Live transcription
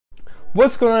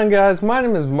What's going on, guys? My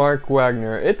name is Mark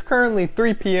Wagner. It's currently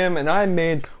 3 p.m. and I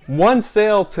made one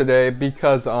sale today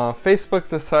because Facebook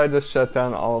decided to shut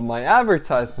down all of my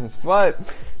advertisements, but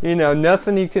you know,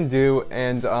 nothing you can do,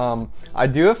 and I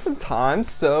do have some time,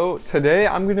 so today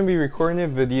I'm going to be recording a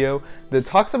video that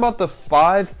talks about the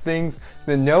 5 things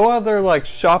that no other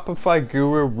Shopify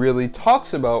guru really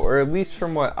talks about, or at least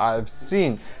from what I've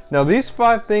seen. Now these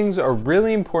 5 things are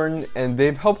really important and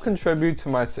they've helped contribute to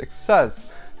my success.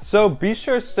 So be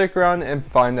sure to stick around and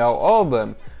find out all of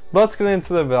them. Let's get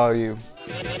into the value.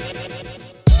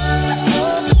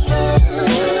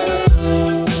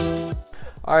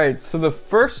 Alright, so the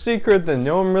first secret that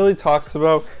no one really talks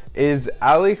about is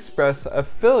AliExpress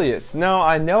affiliates. Now,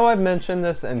 I know I've mentioned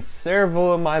this in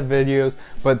several of my videos,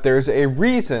 but there's a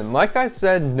reason. Like I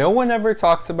said, no one ever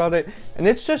talks about it, and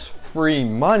it's just free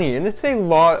money, and it's a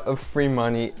lot of free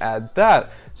money at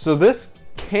that. So this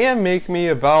can make me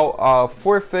about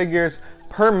 4 figures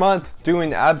per month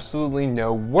doing absolutely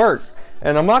no work.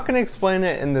 And I'm not going to explain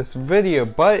it in this video,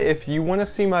 but if you want to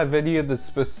see my video that's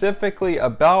specifically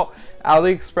about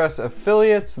AliExpress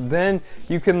affiliates, then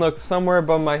you can look somewhere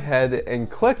above my head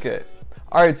and click it.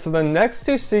 Alright, so the next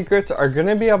 2 secrets are going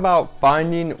to be about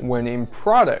finding winning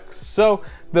products. So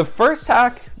the first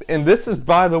hack, and this is,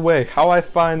 by the way, how I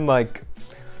find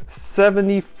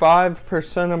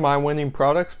 75% of my winning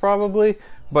products probably.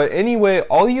 But anyway,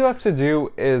 all you have to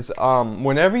do is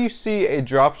whenever you see a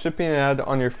dropshipping ad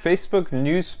on your Facebook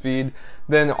newsfeed,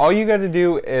 then all you got to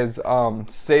do is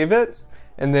save it,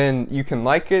 and then you can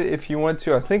like it if you want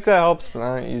to. I think that helps, but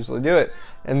I don't usually do it.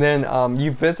 And then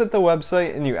you visit the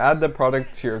website and you add the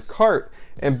product to your cart.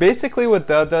 And basically what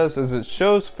that does is it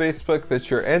shows Facebook that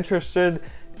you're interested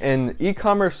in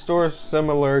e-commerce stores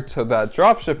similar to that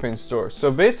dropshipping store. So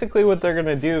basically what they're going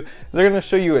to do is they're going to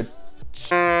show you a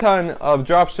ton of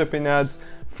dropshipping ads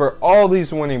for all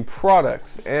these winning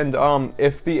products. And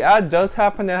if the ad does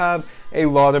happen to have a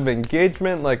lot of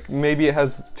engagement, like maybe it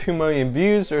has 2 million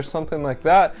views or something like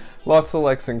that, lots of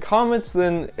likes and comments,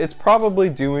 then it's probably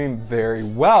doing very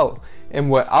well. And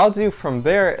what I'll do from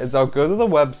there is I'll go to the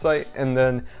website and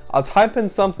then I'll type in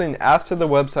something after the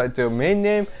website domain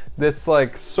name that's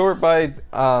sort by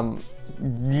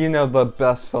you know, the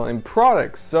best selling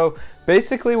products. So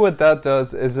basically what that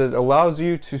does is it allows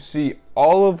you to see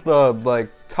all of the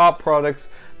top products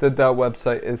that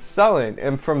website is selling,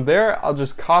 and from there I'll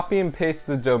just copy and paste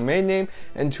the domain name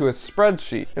into a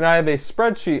spreadsheet, and I have a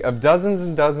spreadsheet of dozens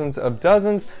and dozens of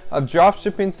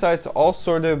dropshipping sites all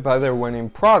sorted by their winning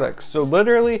products. So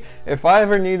literally, if I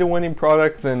ever need a winning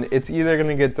product, then it's either going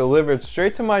to get delivered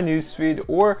straight to my newsfeed,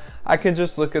 or I can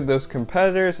just look at those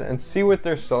competitors and see what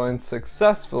they're selling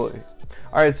successfully.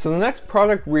 Alright, so the next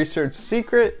product research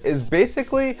secret is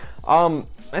basically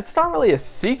it's not really a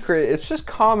secret, it's just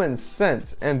common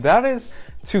sense, and that is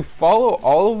to follow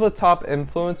all of the top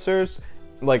influencers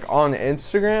on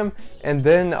Instagram, and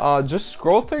then just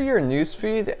scroll through your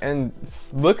newsfeed and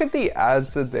look at the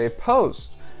ads that they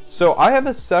post. So I have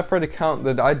a separate account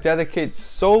that I dedicate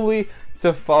solely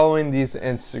to following these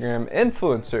Instagram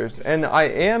influencers, and I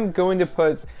am going to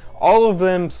put all of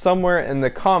them somewhere in the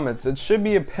comments. It should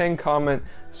be a pinned comment,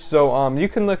 so you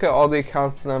can look at all the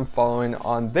accounts that I'm following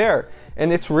on there.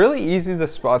 And it's really easy to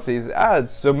spot these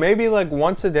ads. So maybe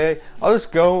once a day, I'll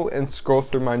just go and scroll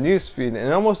through my newsfeed,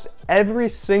 and almost every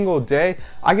single day,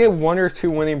 I get 1 or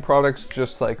 2 winning products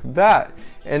just like that.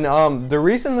 And the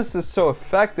reason this is so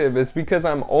effective is because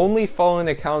I'm only following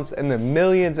accounts in the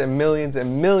millions and millions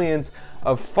and millions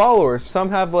of followers. Some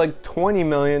have 20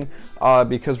 million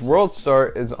because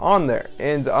WorldStar is on there.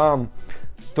 And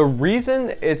the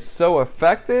reason it's so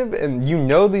effective and you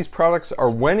know these products are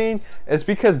winning is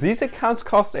because these accounts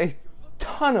cost a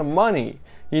ton of money,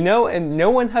 you know, and no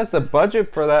one has the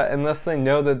budget for that unless they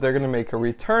know that they're going to make a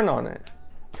return on it.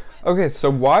 Okay, so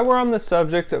while we're on the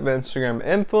subject of Instagram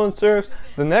influencers,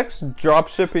 the next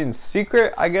dropshipping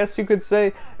secret, I guess you could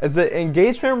say, is that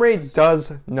engagement rate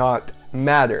does not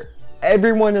matter.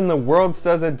 Everyone in the world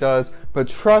says it does, but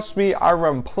trust me, I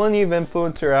run plenty of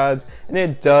influencer ads and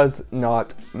it does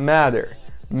not matter.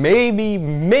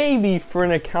 Maybe for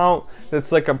an account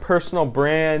that's a personal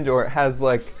brand, or it has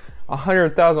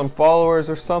 100,000 followers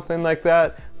or something like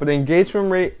that, but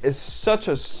engagement rate is such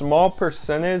a small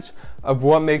percentage of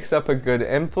what makes up a good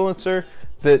influencer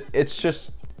that it's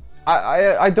just,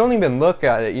 I don't even look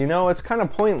at it, you know, it's kind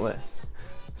of pointless.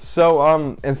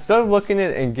 So instead of looking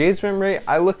at engagement rate,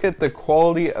 I look at the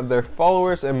quality of their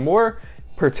followers, and more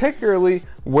particularly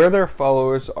where their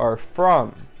followers are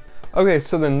from. Okay,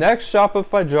 so the next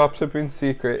Shopify dropshipping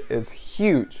secret is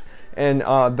huge, and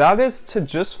that is to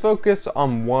just focus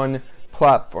on one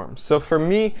platforms. So for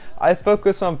me, I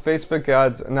focus on Facebook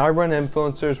ads and I run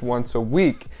influencers once a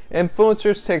week.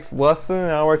 Influencers takes less than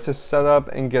an hour to set up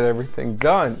and get everything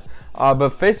done.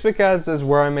 But Facebook ads is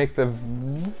where I make the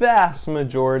vast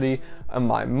majority of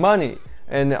my money.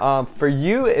 And for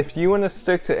you, if you want to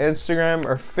stick to Instagram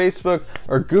or Facebook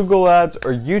or Google ads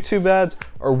or YouTube ads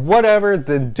or whatever,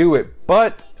 then do it.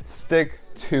 But stick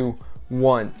to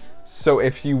one. So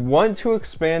if you want to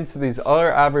expand to these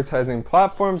other advertising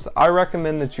platforms, I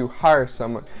recommend that you hire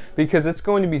someone, because it's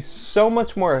going to be so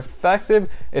much more effective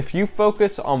if you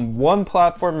focus on one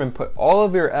platform and put all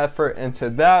of your effort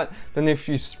into that than if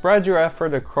you spread your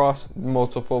effort across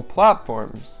multiple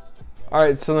platforms.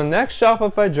 Alright, so the next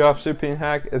Shopify dropshipping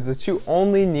hack is that you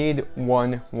only need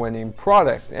one winning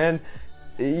product. And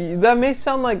that may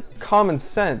sound like common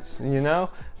sense, you know,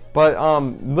 but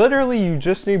literally you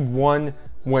just need one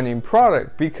winning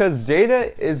product, because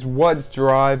data is what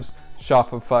drives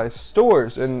Shopify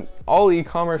stores and all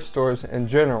e-commerce stores in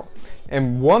general.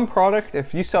 And one product,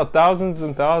 if you sell thousands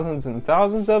and thousands and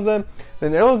thousands of them,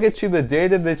 then it'll get you the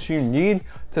data that you need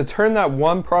to turn that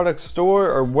one product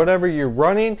store or whatever you're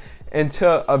running into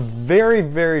a very,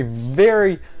 very,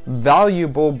 very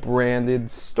valuable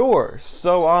branded store.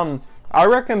 So I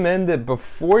recommend that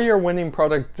before your winning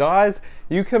product dies,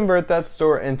 you convert that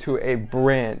store into a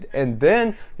brand, and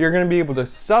then you're going to be able to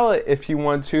sell it if you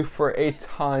want to for a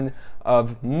ton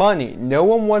of money. No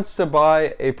one wants to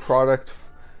buy a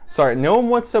no one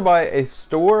wants to buy a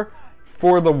store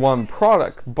for the one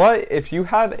product. But if you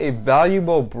have a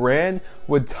valuable brand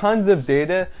with tons of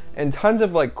data and tons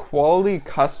of like quality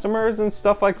customers and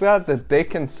stuff like that that they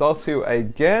can sell to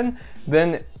again,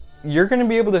 then you're going to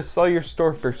be able to sell your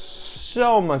store for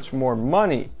so much more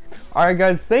money. Alright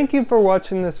guys, thank you for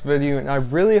watching this video, and I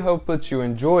really hope that you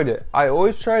enjoyed it. I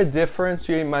always try to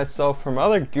differentiate myself from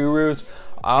other gurus,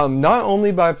 not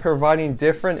only by providing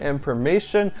different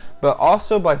information, but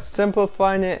also by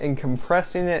simplifying it and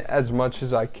compressing it as much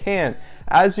as I can.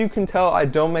 As you can tell, I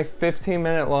don't make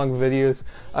 15-minute long videos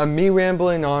of me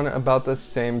rambling on about the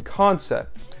same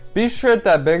concept. Be sure to hit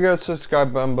that big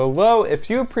subscribe button below if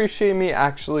you appreciate me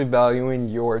actually valuing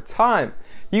your time.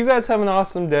 You guys have an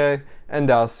awesome day, and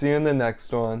I'll see you in the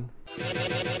next one.